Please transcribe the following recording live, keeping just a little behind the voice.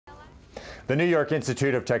The New York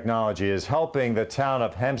Institute of Technology is helping the town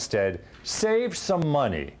of Hempstead save some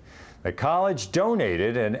money. The college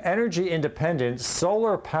donated an energy-independent,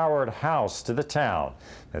 solar-powered house to the town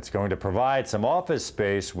that's going to provide some office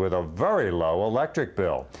space with a very low electric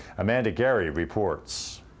bill. Amanda Gary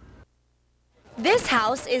reports. This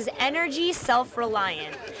house is energy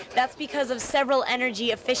self-reliant. That's because of several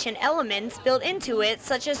energy-efficient elements built into it,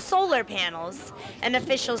 such as solar panels. And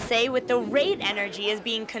officials say with the rate energy is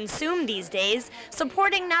being consumed these days,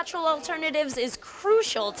 supporting natural alternatives is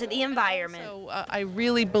crucial to the environment. So I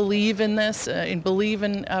really believe in this, believe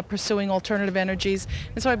in pursuing alternative energies.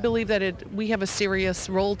 And so I believe that we have a serious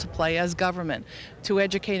role to play as government to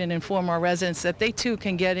educate and inform our residents that they too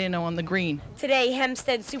can get in on the green. Today,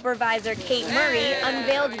 Hempstead Supervisor Kate Murray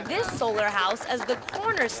unveiled this solar house as the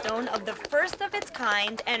cornerstone of the first of its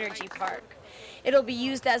kind energy park. It'll be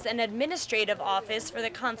used as an administrative office for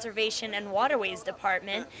the Conservation and Waterways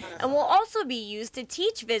Department and will also be used to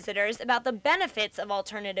teach visitors about the benefits of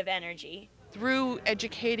alternative energy. Through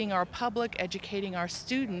educating our public, educating our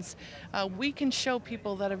students, we can show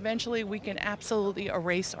people that eventually we can absolutely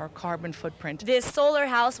erase our carbon footprint. This solar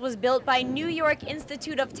house was built by New York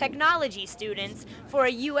Institute of Technology students for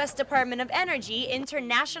a U.S. Department of Energy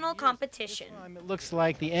international competition. It looks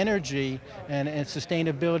like the energy and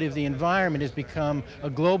sustainability of the environment has become a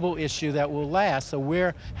global issue that will last. So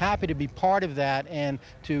we're happy to be part of that and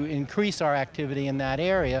to increase our activity in that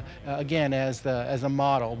area, again, as a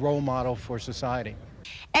model, role model for society.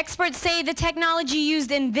 Experts say the technology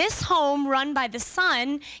used in this home run by the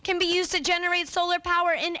sun can be used to generate solar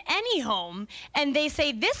power in any home. And they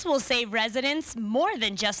say this will save residents more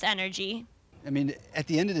than just energy. I mean, at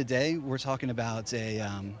the end of the day, we're talking about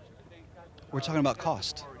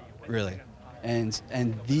cost, really.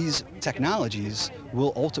 And these technologies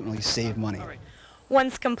will ultimately save money.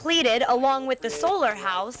 Once completed, along with the solar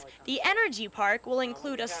house, the energy park will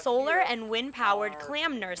include a solar and wind-powered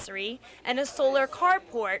clam nursery and a solar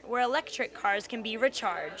carport where electric cars can be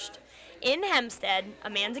recharged. In Hempstead,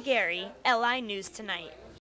 Amanda Gary, LI News Tonight.